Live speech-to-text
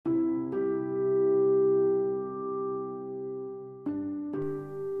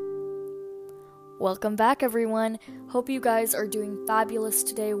Welcome back, everyone. Hope you guys are doing fabulous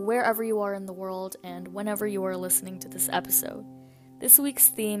today, wherever you are in the world and whenever you are listening to this episode. This week's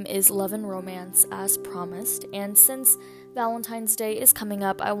theme is love and romance, as promised, and since Valentine's Day is coming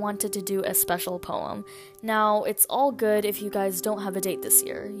up, I wanted to do a special poem. Now, it's all good if you guys don't have a date this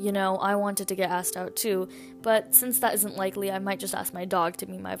year. You know, I wanted to get asked out too, but since that isn't likely, I might just ask my dog to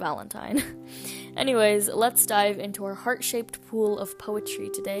be my Valentine. Anyways, let's dive into our heart-shaped pool of poetry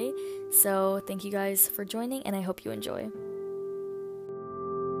today. So, thank you guys for joining, and I hope you enjoy.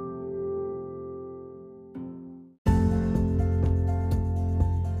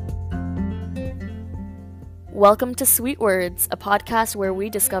 Welcome to Sweet Words, a podcast where we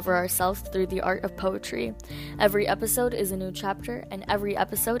discover ourselves through the art of poetry. Every episode is a new chapter, and every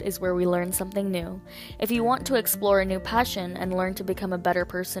episode is where we learn something new. If you want to explore a new passion and learn to become a better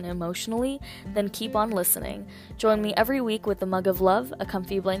person emotionally, then keep on listening. Join me every week with a mug of love, a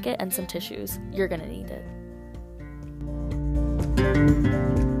comfy blanket, and some tissues. You're gonna need it.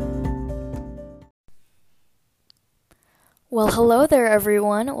 Well, hello there,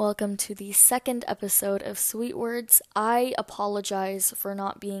 everyone. Welcome to the second episode of Sweet Words. I apologize for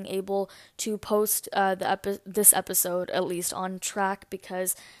not being able to post this episode, at least on track,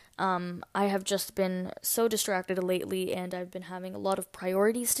 because I have just been so distracted lately, and I've been having a lot of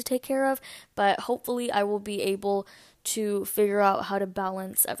priorities to take care of, but hopefully I will be able to figure out how to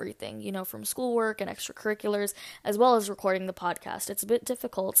balance everything, you know, from schoolwork and extracurriculars, as well as recording the podcast. It's a bit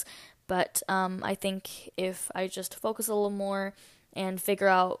difficult, but I think if I just focus a little more and figure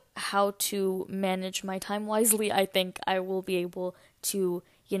out how to manage my time wisely, I think I will be able to,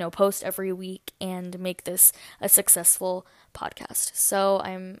 you know, post every week and make this a successful podcast. So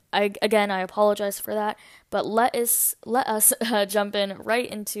I apologize for that, but let us jump in right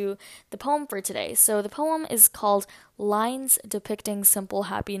into the poem for today. So the poem is called Lines Depicting Simple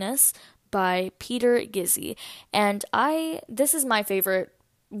Happiness by Peter Gizzi, and this is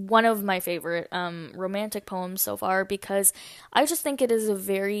one of my favorite romantic poems so far, because I just think it is a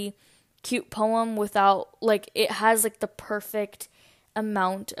very cute poem without, it has the perfect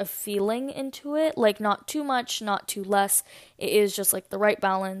amount of feeling into it, not too much, not too less. It is just the right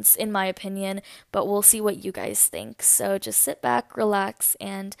balance, in my opinion, but we'll see what you guys think. So just sit back, relax,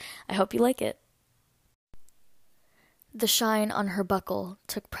 and I hope you like it. The shine on her buckle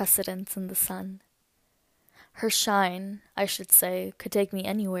took precedence in the sun. Her shine, I should say, could take me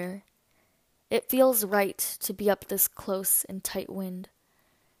anywhere. It feels right to be up this close in tight wind.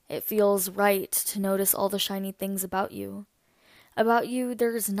 It feels right to notice all the shiny things about you. About you,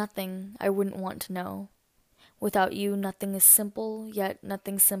 there is nothing I wouldn't want to know. Without you, nothing is simple, yet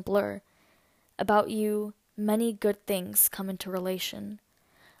nothing simpler. About you, many good things come into relation.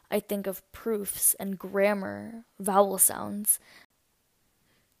 I think of proofs and grammar, vowel sounds.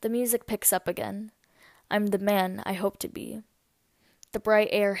 The music picks up again. I'm the man I hope to be. The bright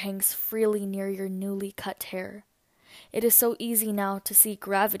air hangs freely near your newly cut hair. It is so easy now to see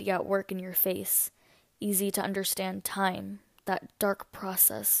gravity at work in your face, easy to understand time, that dark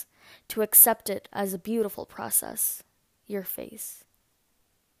process, to accept it as a beautiful process, your face.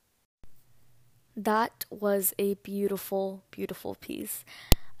 That was a beautiful, beautiful piece.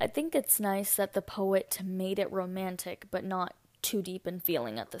 I think it's nice that the poet made it romantic, but not too deep in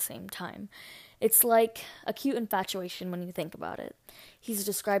feeling at the same time. It's like a cute infatuation when you think about it. He's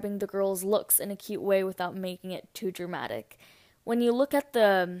describing the girl's looks in a cute way without making it too dramatic. When you look at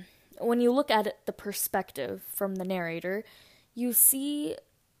the perspective from the narrator, you see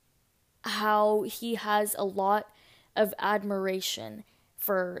how he has a lot of admiration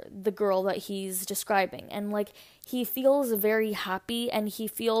for the girl that he's describing, and he feels very happy, and he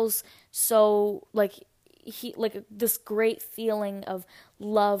feels so this great feeling of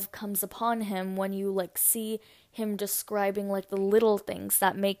love comes upon him when you see him describing the little things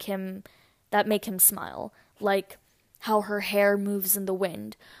that make him smile, like how her hair moves in the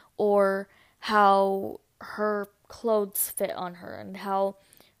wind, or how her clothes fit on her, and how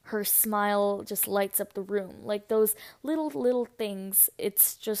her smile just lights up the room. Those little things,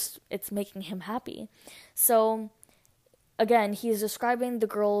 it's making him happy. So again, he's describing the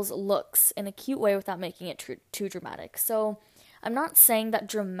girl's looks in a cute way without making it too dramatic. So I'm not saying that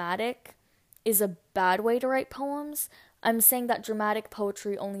dramatic is a bad way to write poems. I'm saying that dramatic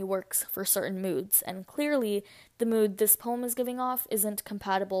poetry only works for certain moods, and clearly the mood this poem is giving off isn't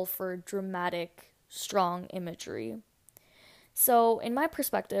compatible for dramatic, strong imagery. So in my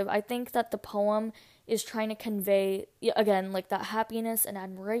perspective, I think that the poem is trying to convey, again, that happiness and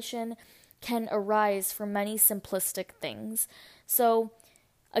admiration can arise from many simplistic things. So,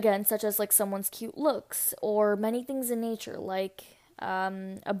 again, such as someone's cute looks, or many things in nature,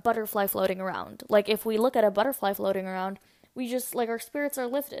 a butterfly floating around. Like, if we look at a butterfly floating around, we just, like, our spirits are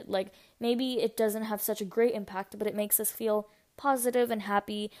lifted. Like, maybe it doesn't have such a great impact, but it makes us feel positive and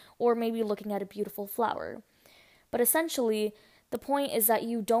happy, or maybe looking at a beautiful flower. But essentially, the point is that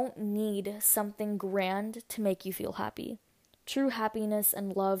you don't need something grand to make you feel happy. True happiness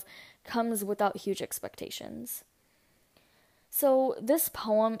and love comes without huge expectations. So this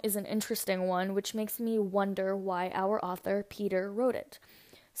poem is an interesting one, which makes me wonder why our author, Peter, wrote it.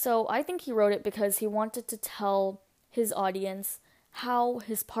 So I think he wrote it because he wanted to tell his audience how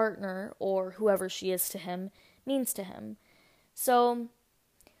his partner, or whoever she is to him, means to him. So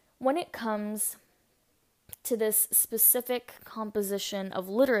when it comes to this specific composition of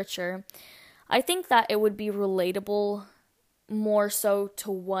literature, I think that it would be relatable more so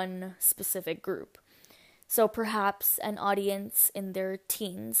to one specific group. So perhaps an audience in their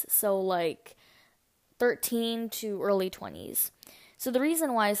teens, so like 13 to early 20s. So the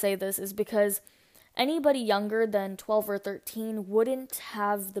reason why I say this is because anybody younger than 12 or 13 wouldn't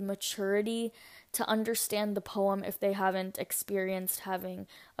have the maturity to understand the poem if they haven't experienced having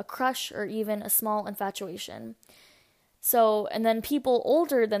a crush or even a small infatuation. So, and then people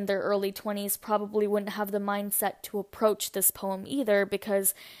older than their early 20s probably wouldn't have the mindset to approach this poem either,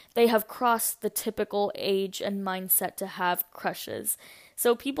 because they have crossed the typical age and mindset to have crushes.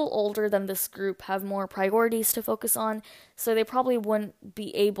 So people older than this group have more priorities to focus on, so they probably wouldn't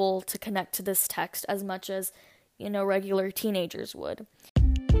be able to connect to this text as much as, regular teenagers would.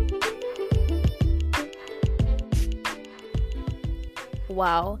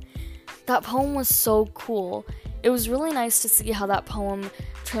 Wow, that poem was so cool. It was really nice to see how that poem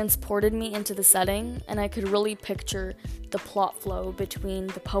transported me into the setting, and I could really picture the plot flow between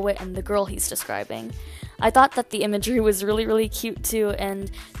the poet and the girl he's describing. I thought that the imagery was really, really cute too, and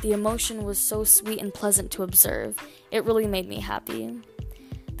the emotion was so sweet and pleasant to observe. It really made me happy.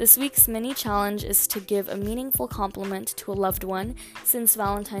 This week's mini challenge is to give a meaningful compliment to a loved one, since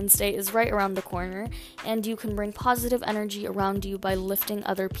Valentine's Day is right around the corner, and you can bring positive energy around you by lifting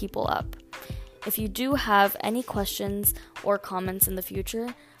other people up. If you do have any questions or comments in the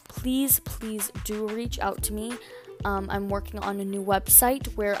future, please do reach out to me. I'm working on a new website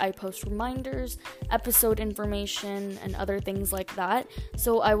where I post reminders, episode information, and other things like that.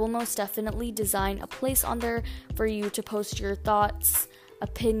 So I will most definitely design a place on there for you to post your thoughts,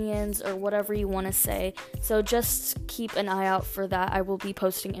 opinions, or whatever you want to say. So just keep an eye out for that. I will be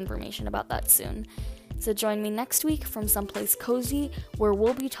posting information about that soon. So join me next week from someplace cozy, where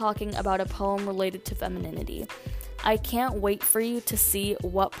we'll be talking about a poem related to femininity. I can't wait for you to see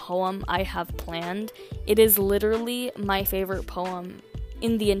what poem I have planned. It is literally my favorite poem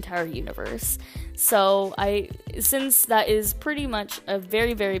in the entire universe. So since that is pretty much a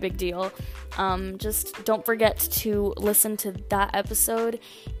very, very big deal, just don't forget to listen to that episode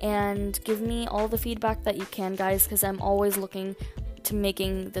and give me all the feedback that you can, guys, because I'm always looking to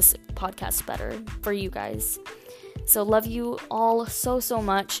making this podcast better for you guys. So love you all so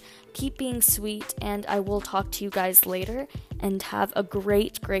much. Keep being sweet, and I will talk to you guys later, and have a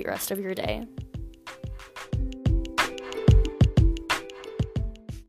great rest of your day.